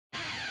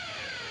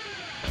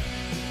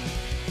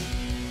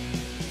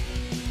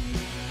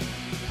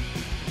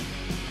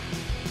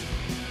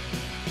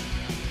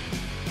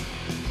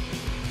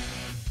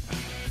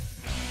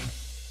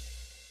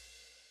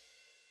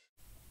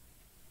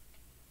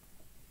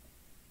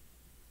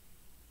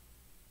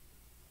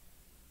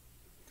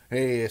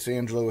Hey, it's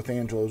Angelo with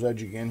Angelo's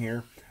Edge again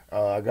here.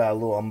 I got a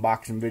little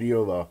unboxing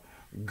video of a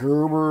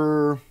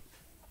Gerber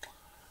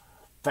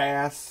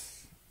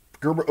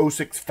Gerber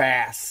 06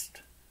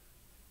 Fast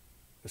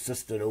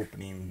assisted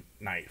opening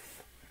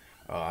knife.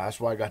 That's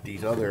why I got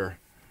these other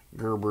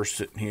Gerbers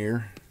sitting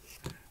here.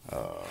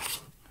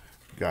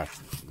 Got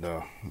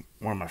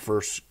one of my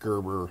first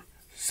Gerber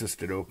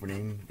assisted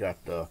opening.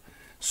 Got the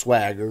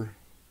Swagger.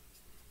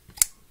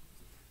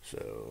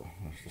 So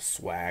there's the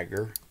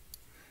Swagger.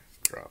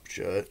 Drop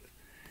shut.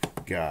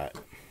 Got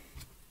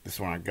this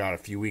one I got a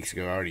few weeks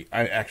ago.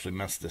 I actually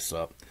messed this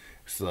up.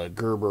 It's the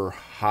Gerber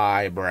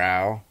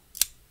Highbrow,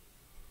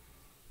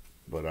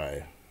 but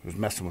I was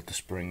messing with the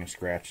spring and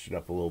scratched it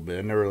up a little bit.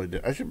 I never really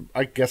did.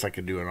 I guess I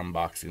could do an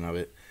unboxing of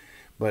it,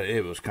 but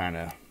it was kind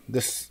of,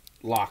 this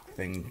lock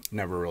thing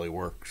never really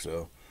worked.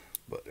 So,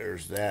 but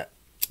there's that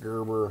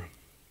Gerber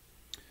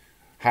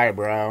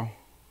Highbrow.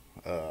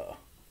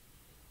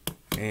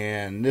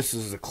 And this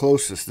is the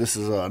closest. This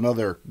is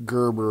another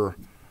Gerber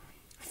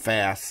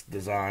Fast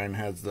design.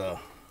 Has the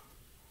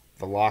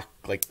lock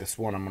like this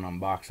one I'm gonna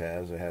unbox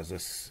has. It has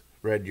this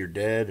red "You're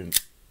Dead"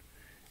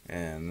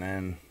 and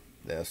then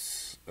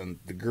this and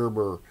the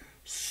Gerber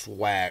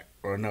Swag.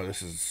 Or no,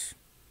 this is,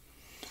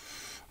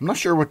 I'm not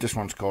sure what this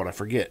one's called. I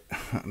forget.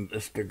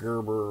 It's the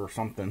Gerber or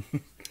something.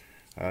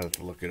 I have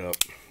to look it up.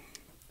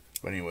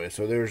 But anyway,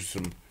 so there's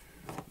some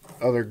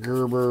other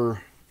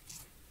Gerber.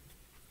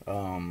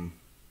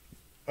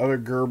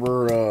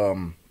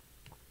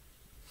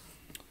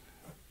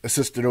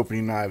 Assisted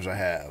opening knives I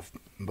have,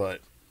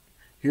 but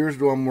here's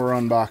the one we're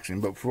unboxing.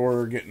 But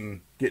before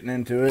getting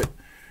into it,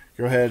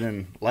 go ahead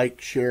and like,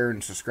 share,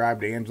 and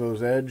subscribe to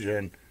Angelo's Edge,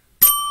 and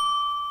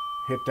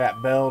hit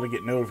that bell to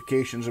get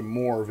notifications of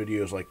more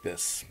videos like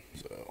this.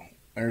 So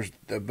there's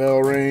the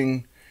bell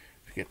ring.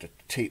 Get the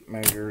tape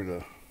measure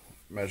to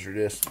measure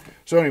this.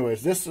 So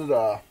anyways, this is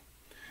a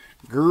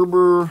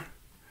Gerber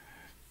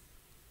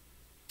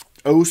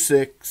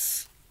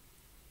 06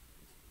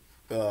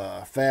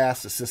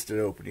 fast assisted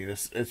opening.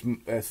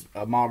 It's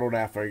modeled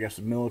after, I guess,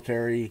 a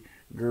military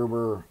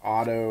Gerber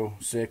Auto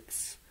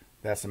 6.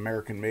 That's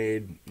American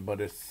made, but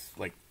it's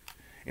like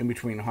in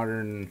between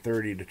 $130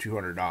 to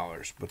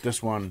 $200. But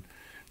this one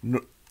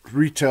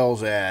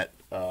retails at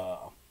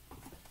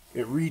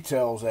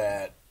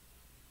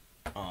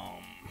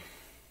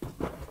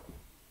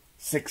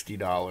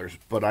 $60,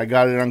 but I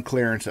got it on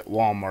clearance at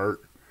Walmart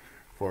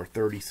for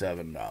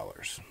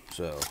 $37.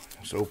 So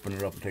let's open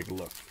it up and take a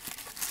look.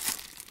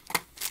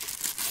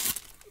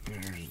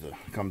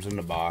 Comes in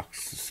the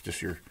box. It's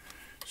just your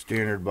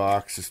standard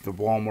box. It's the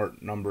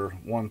Walmart number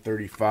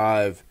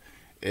 135.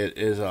 It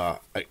is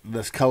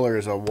this color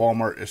is a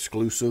Walmart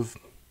exclusive.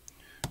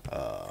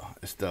 I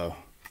should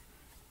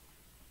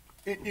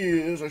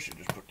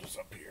just put this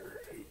up here.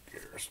 Who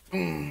cares?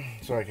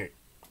 So I can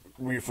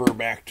refer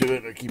back to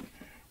it. I keep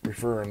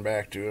referring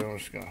back to it. I'm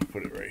just gonna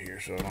put it right here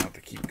so I don't have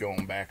to keep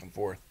going back and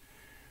forth.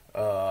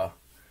 So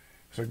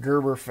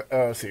Gerber.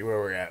 Let's see where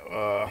we're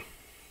at.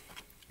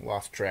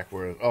 Lost track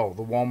where. Oh,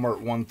 the Walmart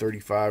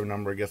 135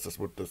 number. I guess that's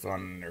what this on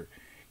in their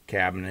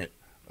cabinet.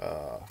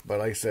 But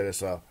like I said,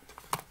 it's a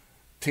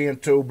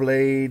Tanto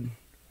blade.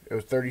 It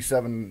was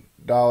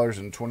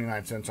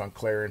 $37.29 on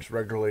clearance.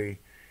 Regularly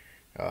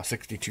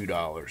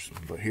 $62.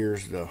 But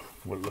here's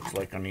what it looks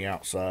like on the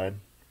outside.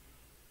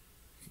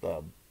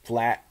 The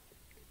flat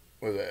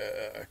with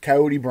a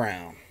coyote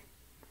brown.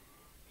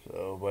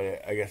 So,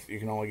 but I guess you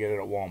can only get it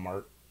at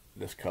Walmart.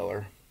 This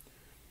color.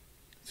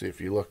 See if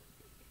you look.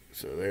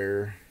 So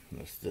there,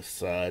 that's this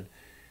side.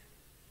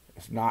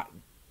 It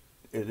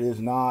is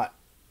not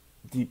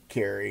deep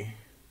carry.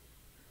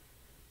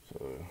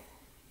 So it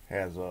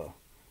has a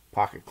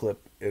pocket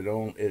clip. It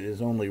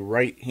is only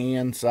right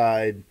hand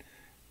side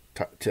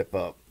tip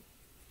up.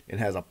 It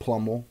has a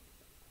plumbel,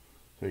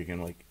 so you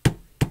can like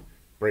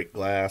break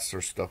glass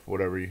or stuff,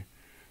 whatever. It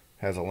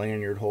has a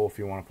lanyard hole if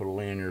you want to put a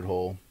lanyard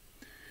hole,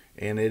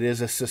 and it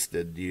is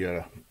assisted. You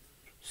gotta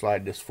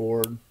slide this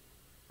forward.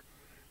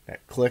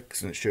 That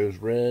clicks and it shows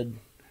red.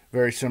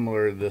 Very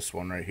similar to this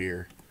one right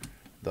here.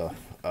 Man,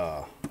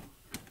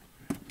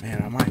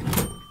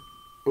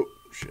 oh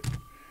shit.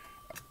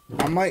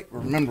 I might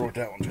remember what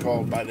that one's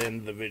called by the end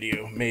of the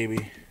video.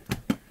 Maybe.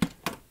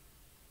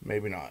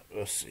 Maybe not.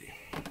 Let's see.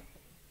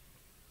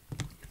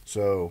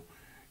 So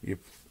you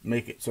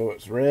make it so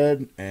it's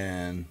red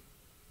and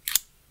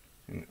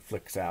it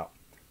flicks out.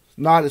 It's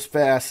not as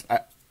fast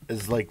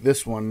as like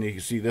this one. You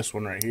can see this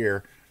one right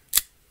here.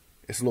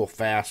 It's a little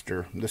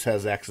faster. This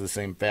has actually the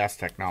same fast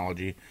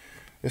technology.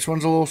 This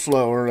one's a little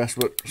slower. That's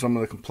what some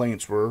of the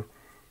complaints were.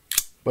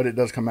 But it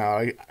does come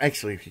out.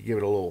 Actually, if you give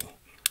it a little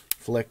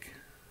flick,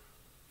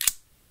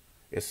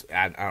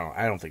 I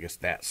don't think it's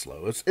that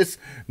slow. It's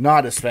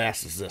not as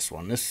fast as this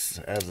one.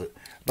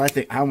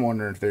 But I'm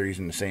wondering if they're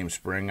using the same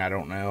spring. I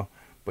don't know.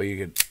 But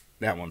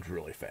that one's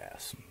really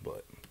fast.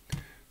 But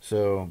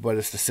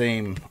it's the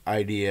same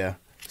idea.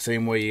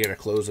 Same way you gotta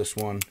close this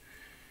one.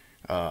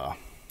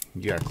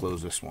 You gotta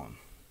close this one.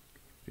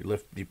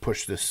 You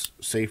push this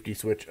safety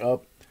switch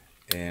up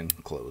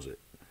and close it.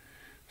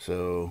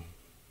 So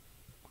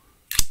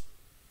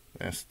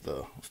That's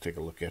the. Let's take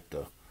a look at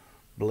the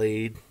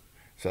blade.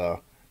 It's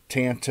a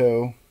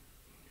Tanto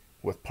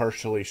with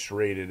partially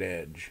serrated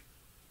edge.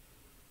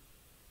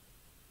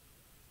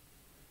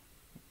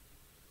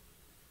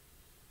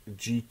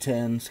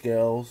 G10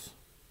 scales.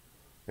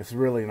 It's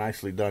really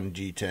nicely done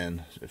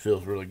G10. It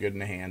feels really good in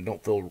the hand.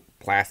 Don't feel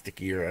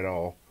plasticky at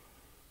all.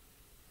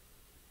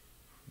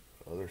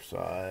 Other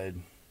side.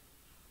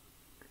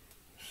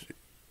 Let's see,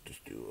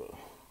 just do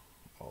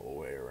all the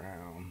way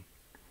around.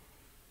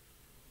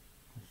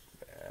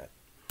 That.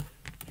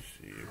 Let's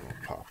see, we'll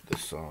pop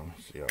this on.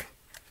 See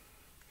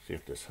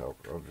if this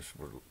helps. I'll just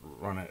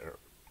run it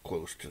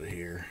close to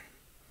here.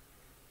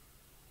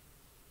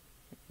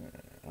 I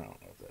don't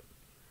know if that.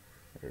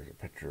 There's a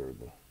picture of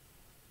the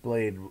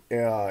blade.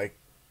 Yeah, it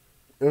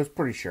was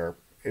pretty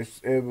sharp.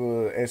 It's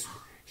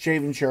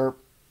shaving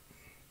sharp.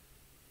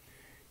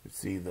 You can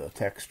see the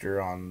texture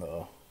on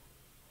the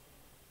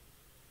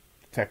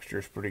texture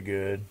is pretty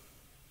good.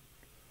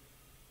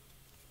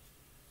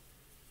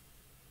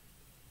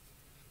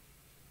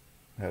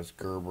 It has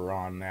Gerber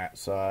on that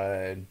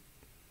side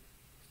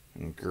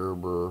and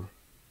Gerber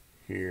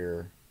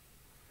here.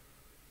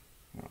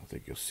 I don't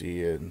think you'll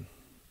see anything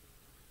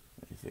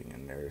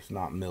in there. It's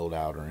not milled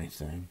out or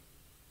anything.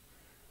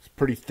 It's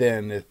pretty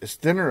thin. It's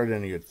thinner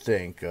than you'd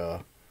think.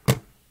 Let's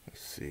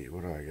see,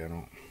 what do I got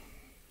on?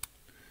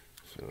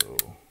 So,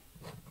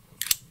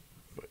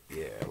 but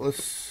yeah,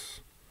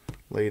 let's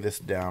lay this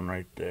down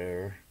right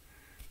there.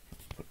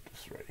 Let's put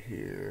this right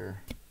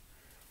here.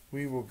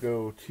 We will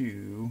go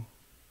to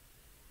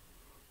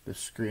this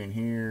screen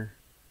here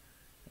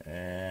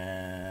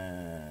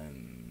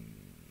and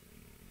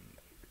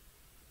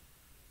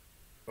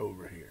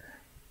over here.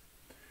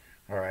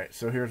 Alright,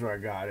 so here's what I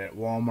got at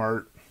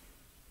Walmart.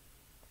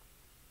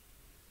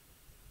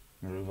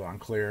 It was on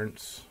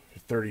clearance for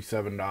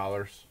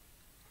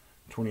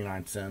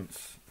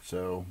 $37.29.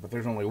 So, but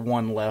there's only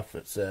one left,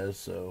 it says.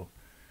 So,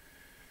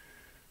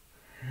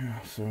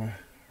 yeah. So,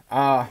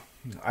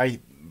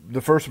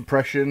 the first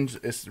impressions,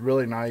 it's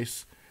really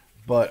nice,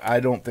 but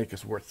I don't think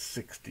it's worth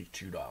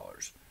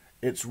 $62.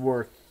 It's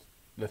worth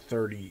the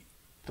 30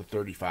 to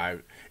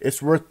 35.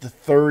 It's worth the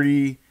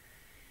 30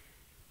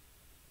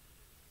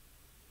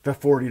 to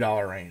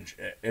 $40 range.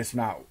 It's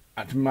not,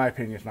 to my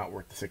opinion, it's not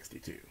worth the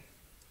 62.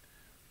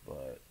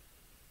 But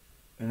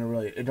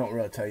it don't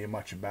really tell you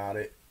much about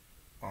it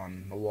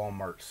on the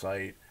Walmart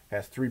site. It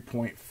has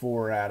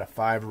 3.4 out of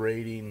 5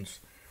 ratings.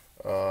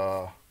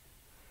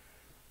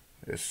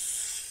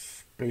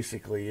 It's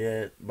basically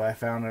it. But I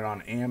found it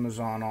on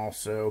Amazon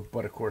also.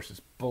 But of course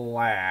it's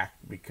black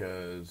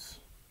because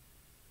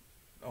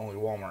only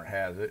Walmart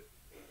has it.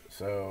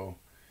 So,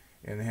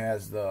 and it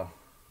has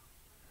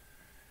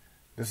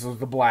this is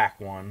the black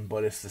one,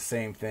 but it's the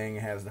same thing.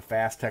 It has the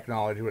fast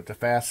technology. What the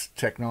fast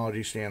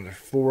technology stands for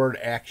forward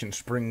action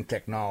spring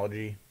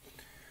technology.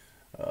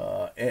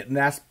 And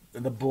that's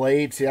the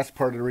blade. See, that's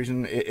part of the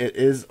reason it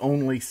is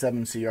only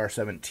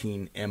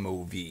 7CR17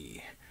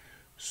 MOV.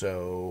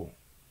 So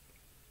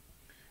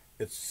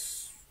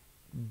that's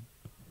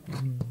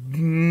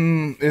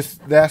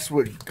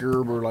what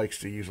Gerber likes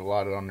to use a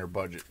lot on their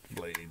budget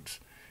blades.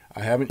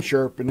 I haven't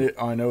sharpened it.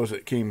 All I know is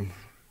it came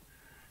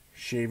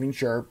shaving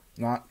sharp,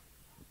 not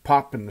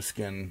popping the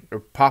skin or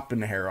popping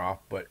the hair off,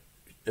 but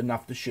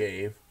enough to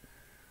shave.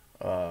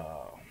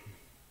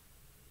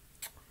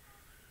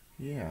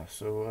 Yeah,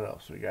 so what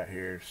else we got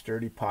here?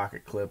 Sturdy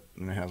pocket clip,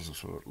 and it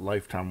has a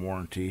lifetime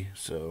warranty.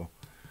 So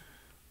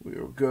we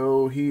will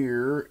go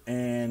here,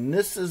 and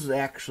this is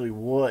actually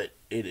what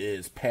it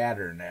is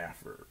patterned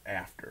after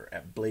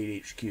at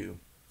Blade HQ. And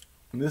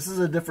this is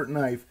a different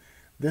knife.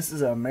 This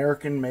is an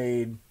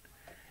American-made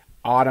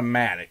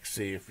automatic.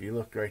 See, if you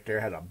look right there,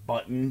 it has a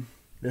button.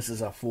 This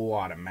is a full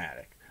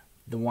automatic.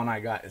 The one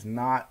I got is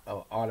not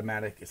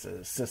automatic, it's an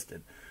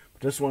assisted.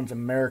 But this one's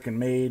American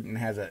made and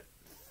has a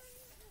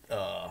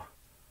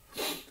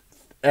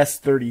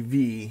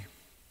S30V.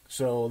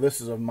 So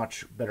this is a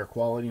much better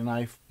quality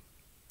knife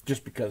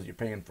just because you're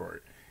paying for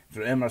it.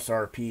 So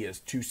MSRP is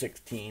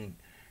 $216,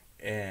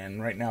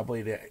 and right now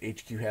Blade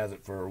HQ has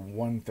it for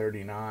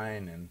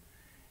 $139,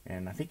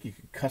 and I think you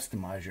can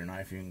customize your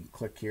knife. You can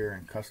click here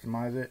and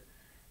customize it.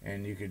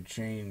 And you could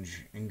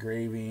change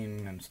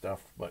engraving and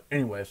stuff. But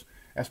anyways,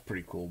 that's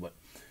pretty cool. But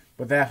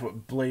that's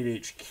what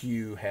Blade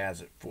HQ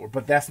has it for.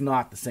 But that's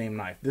not the same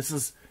knife.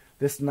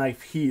 This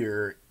knife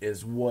here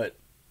is what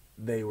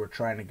they were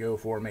trying to go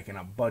for, making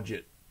a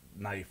budget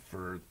knife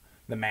for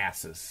the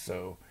masses.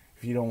 So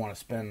if you don't want to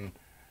spend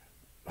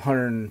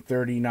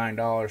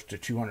 $139 to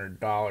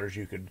 $200,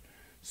 you could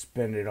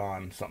spend it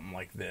on something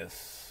like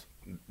this.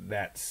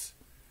 That's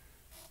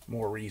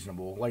more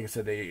reasonable. Like I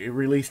said, they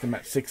released them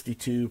at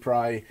 62.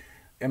 Probably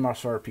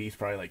MSRP is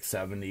probably like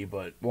 70,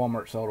 but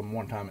Walmart sold them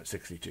one time at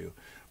 62.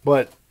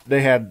 But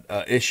they had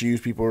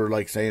issues. People were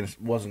like saying it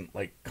wasn't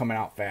like coming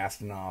out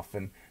fast enough,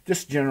 and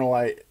just general.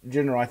 I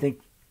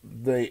think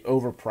they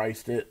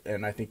overpriced it,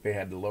 and I think they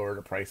had to lower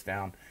the price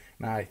down.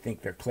 Now I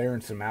think they're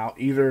clearancing them out.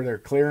 Either they're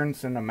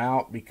clearancing them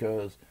out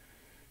because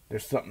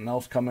there's something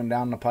else coming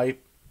down the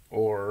pipe,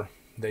 or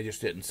They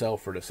just didn't sell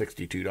for the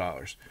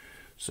 $62.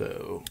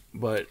 So,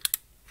 but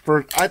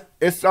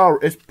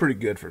it's pretty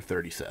good for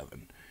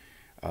 37.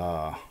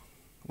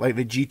 Like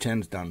the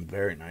G10's done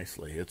very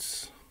nicely.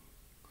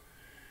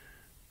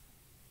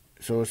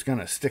 So it's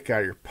gonna stick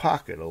out of your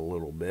pocket a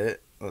little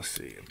bit. Let's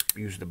see.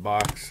 Use the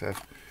box. Let's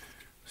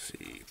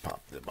see.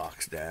 Pop the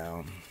box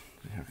down.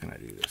 How can I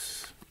do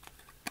this?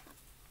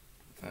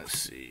 Let's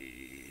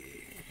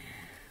see.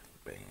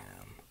 Bam.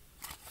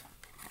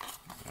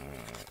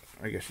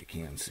 I guess you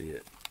can see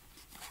it.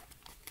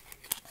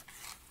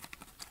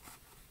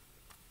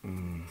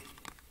 Yeah,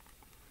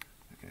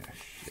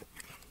 shit.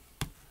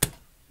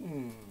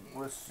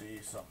 Let's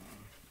see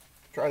something.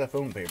 Try the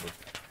foam paper.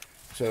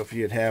 So if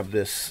you'd have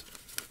this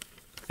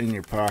in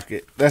your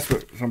pocket, that's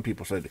what some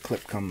people say. The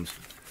clip comes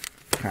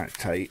kind of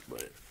tight,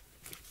 but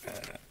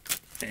yeah,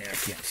 I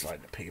can't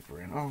slide the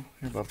paper in. Oh,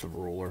 how about the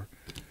ruler?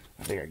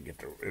 I think I can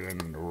get it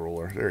in the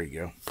ruler. There you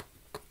go.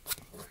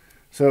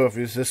 So if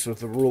this with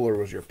the ruler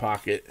was your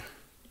pocket,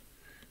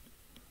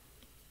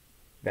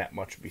 that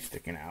much would be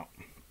sticking out.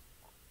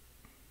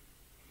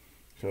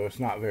 So it's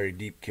not very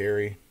deep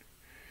carry.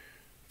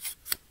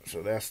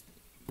 So that's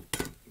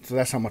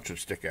how much it would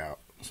stick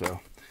out. So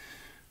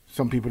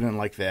some people didn't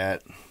like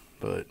that,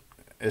 but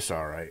it's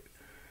alright.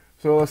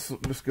 So let's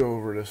just go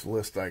over this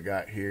list I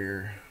got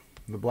here.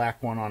 The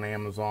black one on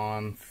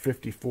Amazon,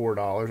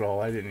 $54. Oh,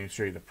 I didn't even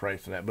show you the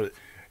price of that, but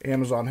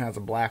Amazon has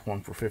a black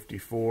one for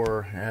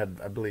 $54. It had,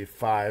 I believe,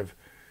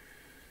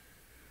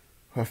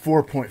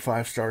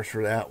 4.5 stars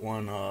for that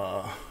one.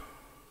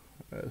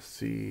 Let's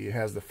see, it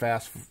has the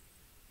fast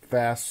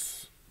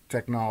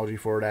technology,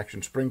 forward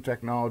action spring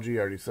technology.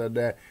 I already said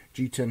that.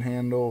 G10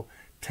 handle,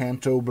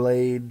 Tanto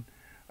blade.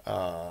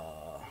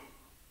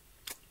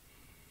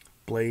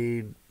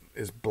 Blade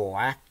is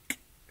black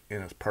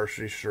and it's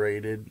partially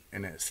serrated,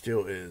 and it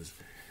still is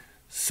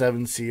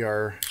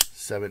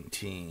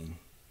 7CR17.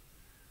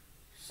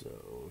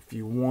 So if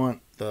you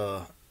want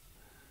the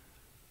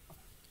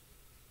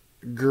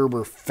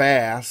Gerber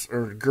fast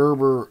or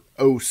Gerber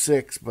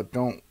 06 but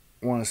don't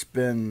want to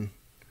spend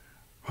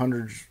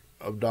hundreds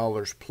of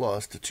dollars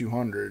plus to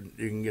 200,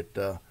 you can get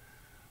the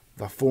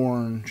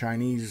foreign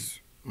Chinese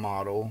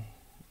model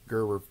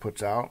Gerber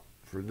puts out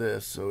for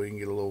this, so you can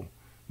get a little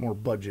more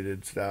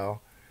budgeted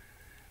style.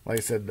 Like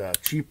I said,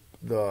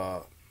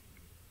 the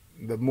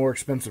more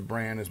expensive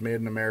brand is made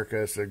in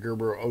America. It's the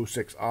Gerber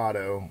 06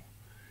 Auto,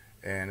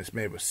 and it's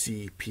made with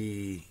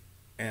CPMS30V,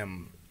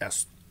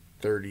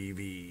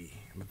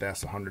 but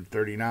that's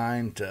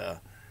 139 to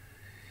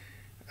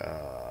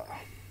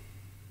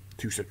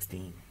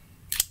 216.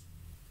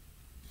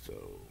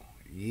 So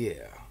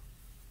yeah,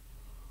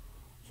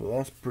 so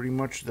that's pretty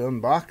much the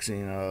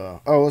unboxing.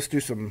 Oh, let's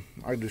do some.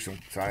 I'll do some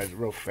size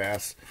real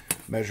fast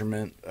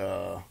measurement.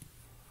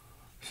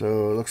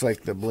 So it looks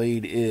like the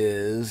blade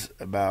is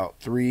about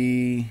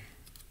 3.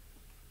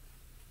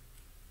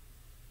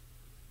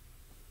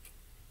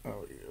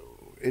 Oh,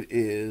 it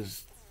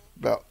is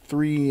about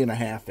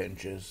 3.5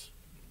 inches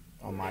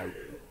on my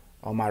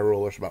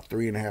roller. It's about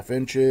 3.5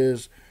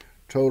 inches.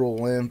 Total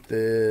length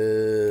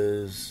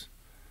is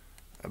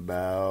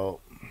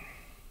about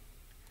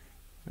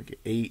like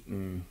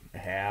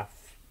 8.5.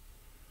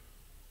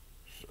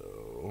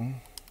 So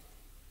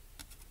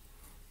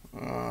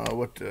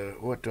what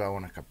do I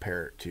want to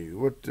compare it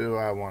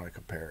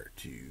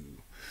to?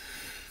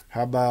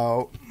 How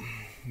about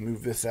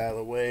move this out of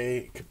the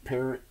way?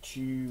 Compare it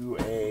to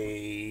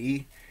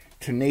a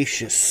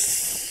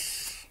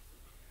Tenacious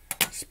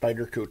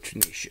Spyderco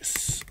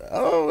Tenacious.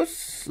 Oh,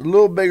 it's a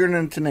little bigger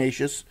than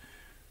Tenacious,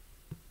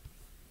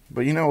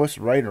 but you know, it's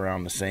right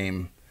around the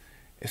same.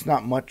 It's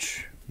not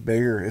much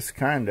bigger. It's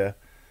kinda.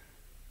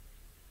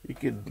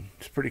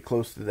 It's pretty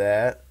close to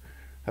that.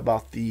 How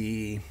about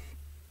the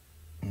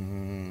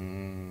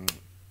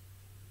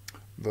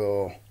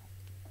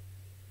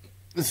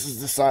this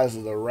is the size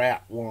of the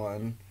Rat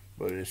one,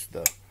 but it's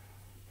the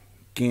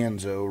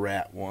Ganzo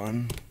Rat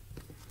one.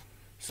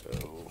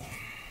 So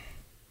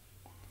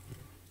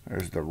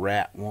there's the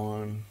Rat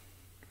one.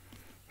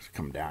 Let's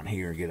come down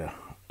here and get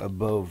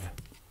above.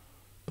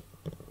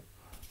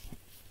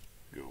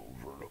 Go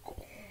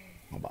vertical.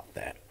 How about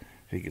that?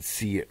 So you can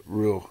see it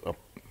real up.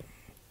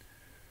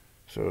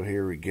 So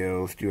here we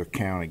go. Let's do a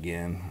count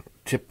again.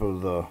 Tip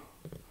of the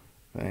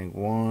thing.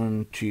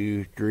 1,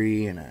 2,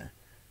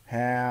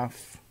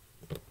 3.5.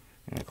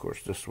 And of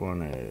course this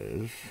one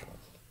is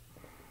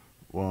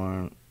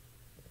 1,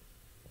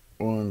 2,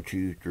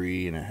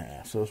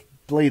 3.5. So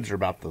blades are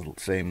about the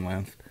same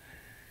length.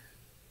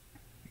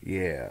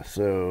 Yeah,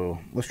 so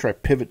let's try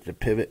pivot to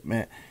pivot.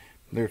 Man,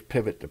 there's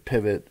pivot to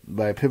pivot.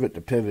 By pivot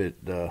to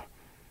pivot, the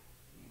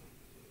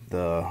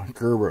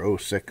Gerber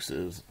 06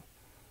 is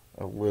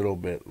a little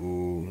bit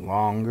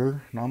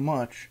longer, not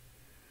much.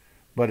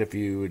 But if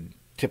you would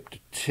tip to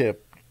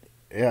tip,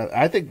 yeah,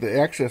 I think the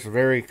Access is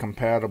very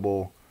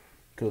compatible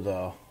to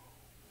the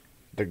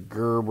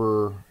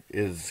Gerber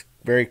is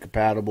very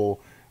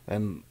compatible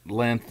and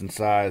length and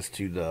size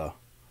to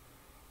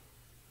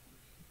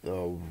the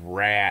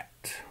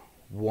Rat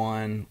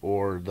 1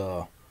 or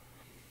the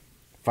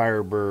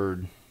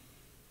Firebird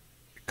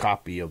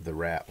copy of the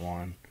rat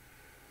one.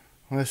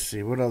 Let's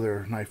see, what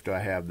other knife do I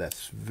have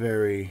that's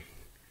very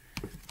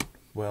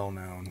well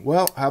known?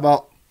 Well, how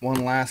about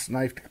one last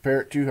knife to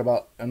compare it to? How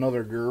about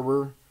another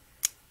Gerber?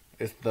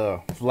 It's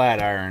the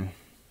flat iron.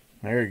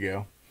 There you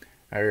go.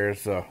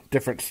 There's a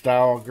different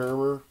style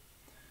Gerber,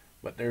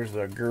 but there's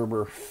a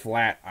Gerber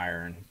flat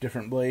iron.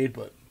 Different blade,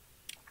 but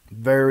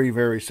very,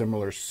 very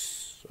similar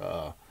size.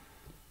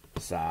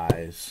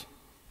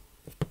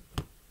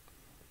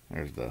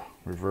 There's the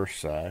reverse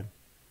side.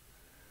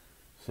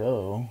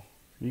 So,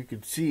 you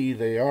could see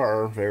they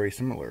are very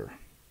similar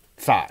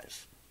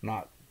size,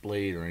 not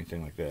blade or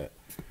anything like that.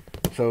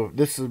 So,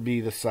 this would be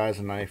the size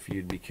of knife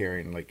you'd be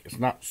carrying. Like, it's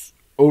not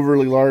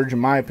overly large in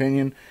my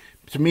opinion.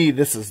 To me,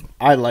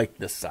 I like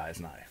this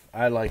size knife.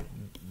 I like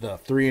the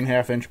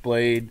 3.5 inch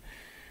blade,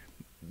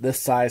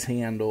 this size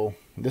handle.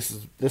 This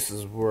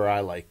is where I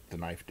like the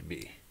knife to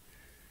be.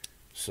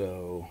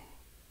 So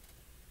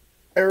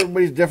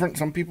everybody's different.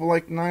 Some people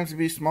like knives to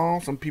be small.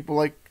 Some people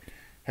like,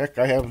 heck,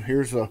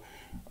 here's a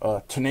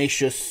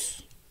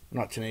tenacious,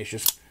 not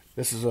tenacious.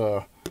 This is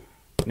a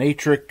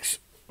Natrix.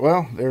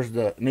 Well, there's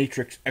the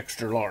Natrix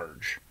extra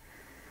large.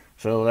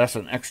 So that's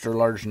an extra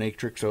large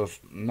Natrix, so it's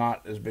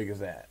not as big as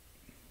that.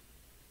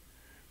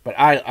 But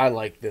I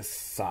like this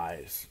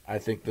size. I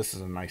think this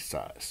is a nice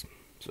size.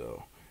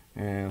 So,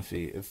 and let's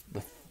see,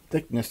 the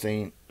thickness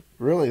ain't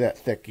really that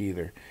thick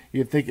either.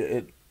 You'd think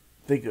it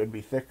would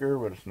be thicker,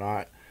 but it's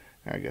not.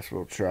 I guess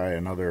we'll try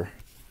another,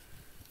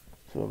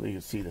 so you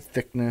can see the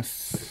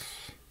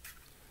thickness.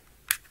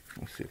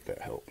 Let's see if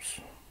that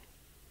helps.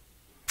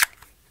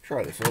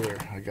 Try this other.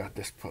 I got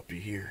this puppy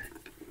here.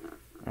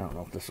 I don't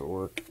know if this will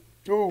work.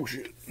 Oh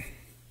shit!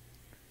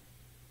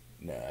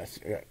 No,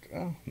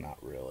 not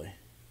really.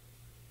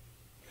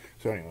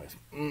 So, anyways,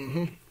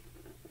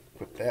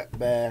 put that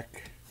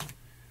back.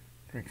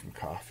 Drink some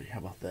coffee. How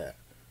about that?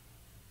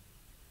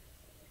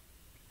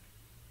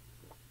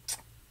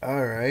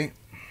 All right.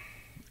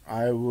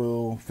 I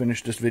will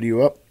finish this video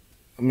up.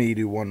 Let me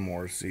do one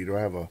more. See, do I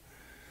have a...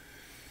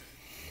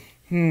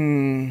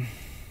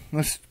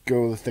 Let's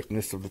go the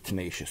thickness of the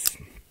tenacious.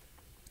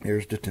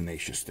 Here's the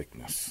tenacious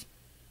thickness.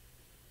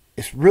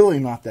 It's really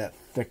not that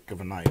thick of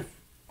a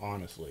knife,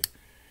 honestly.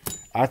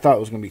 I thought it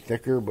was going to be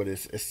thicker, but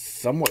it's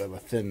somewhat of a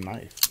thin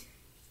knife,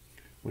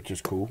 which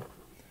is cool.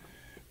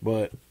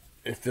 But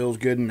it feels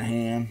good in the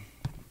hand.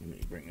 Let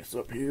me bring this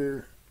up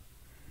here.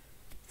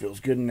 Feels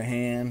good in the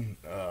hand.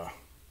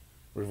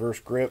 Reverse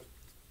grip.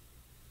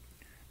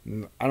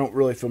 I don't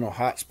really feel no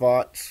hot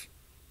spots.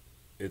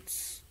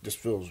 It's just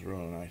feels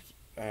really nice.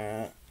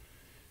 Let's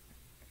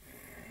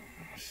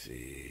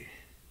see.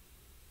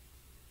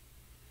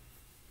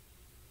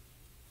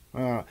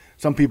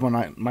 Some people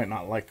might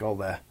not like all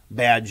the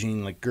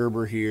badging, like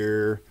Gerber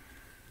here,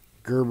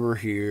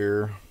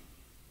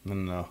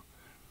 and the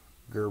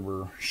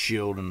Gerber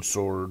shield and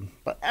sword,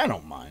 but I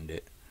don't mind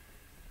it.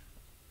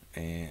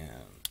 And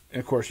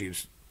of course,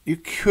 you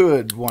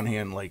could one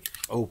hand like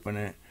open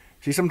it.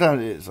 See,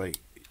 sometimes it's like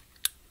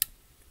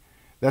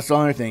that's the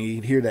only thing you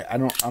can hear that.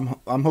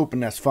 I'm hoping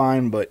that's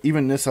fine, but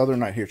even this other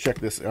knife here, check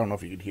this. I don't know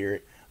if you could hear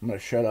it. I'm gonna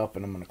shut up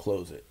and I'm gonna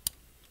close it.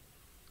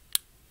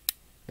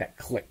 That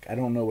click. I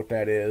don't know what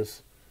that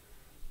is,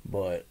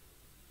 but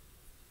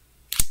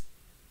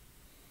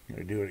I'm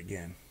going to do it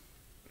again.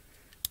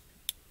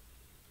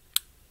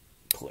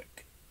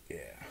 Click.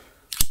 Yeah.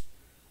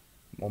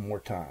 One more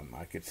time.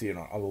 I could see it.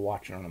 I'll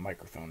watch it on the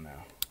microphone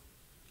now.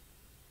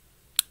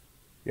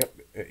 Yep.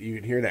 You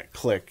could hear that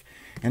click.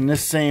 And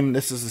this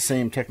is the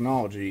same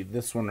technology.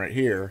 This one right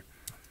here.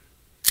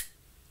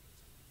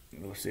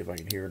 Let's see if I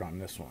can hear it on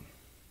this one.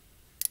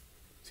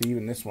 See,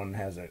 even this one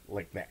has it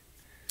like that.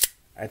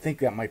 I think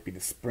that might be the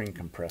spring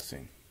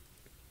compressing.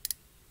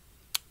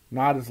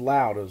 Not as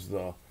loud as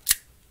the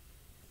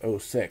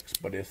 06,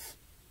 but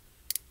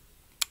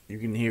you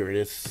can hear it.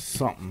 It's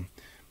something.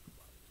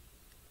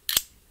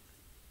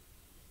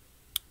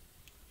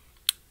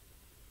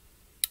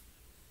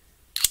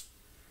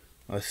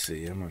 Let's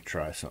see. I'm going to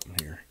try something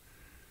here.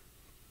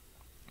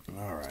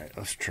 Alright,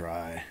 let's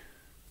try.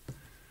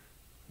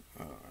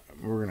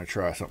 We're going to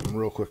try something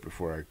real quick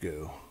before I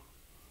go.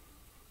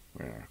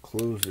 We're going to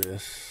close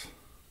this.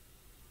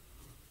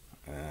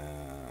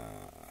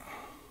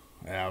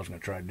 I was going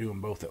to try doing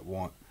both at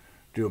once,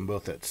 doing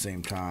both at the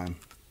same time,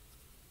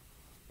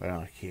 but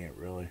I can't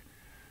really.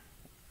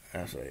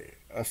 Let's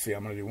see.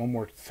 I'm going to do one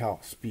more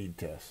speed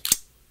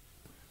test.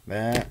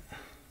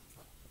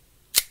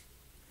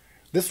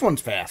 This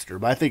one's faster,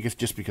 but I think it's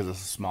just because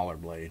it's a smaller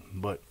blade.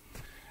 But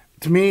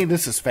to me,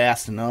 this is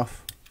fast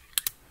enough.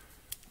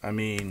 I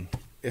mean,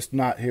 it's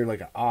not here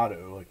like an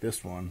auto like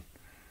this one.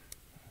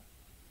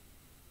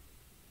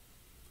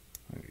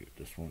 Let me get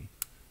this one.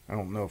 I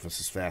don't know if it's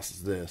as fast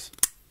as this.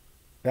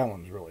 That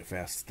one's really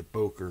fast. It's the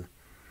Boker,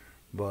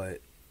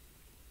 but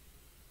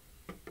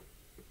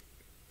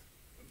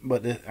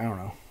I don't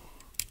know.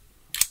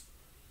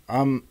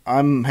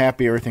 I'm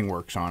happy everything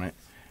works on it.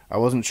 I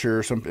wasn't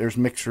sure. There's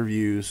mixed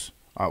reviews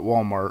at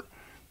Walmart.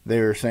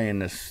 They were saying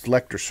the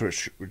selector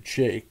switch would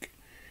shake,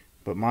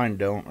 but mine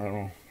don't. I don't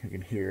know if you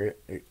can hear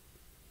it. It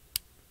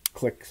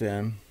clicks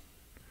in.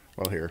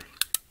 Well, here.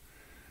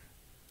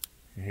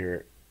 You hear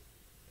it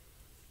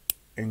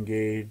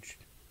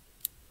engaged.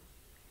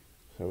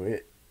 So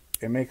it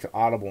makes an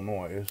audible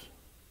noise.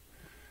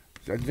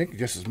 I think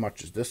just as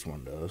much as this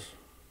one does.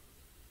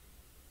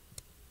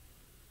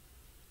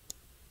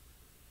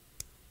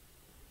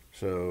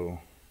 So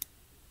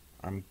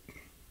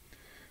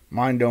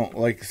mine don't,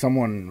 like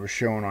someone was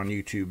showing on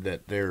YouTube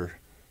that their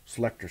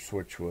selector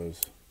switch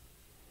was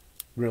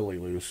really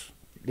loose.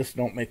 This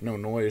don't make no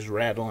noise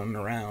rattling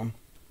around.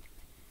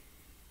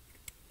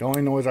 The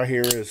only noise I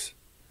hear is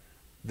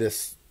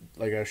this,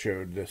 like I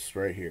showed, this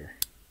right here.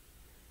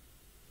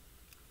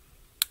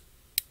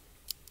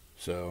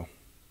 So,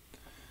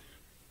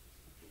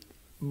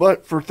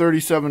 but for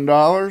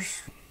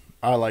 $37,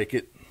 I like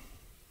it.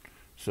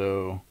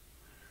 So,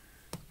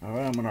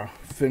 alright, I'm gonna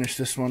finish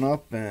this one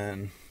up,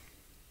 and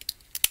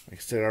like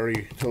I said, I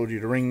already told you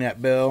to ring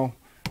that bell,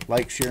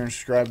 like, share, and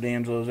subscribe to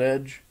Angelo's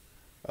Edge.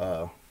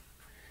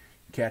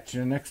 Catch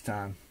you next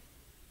time.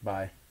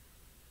 Bye.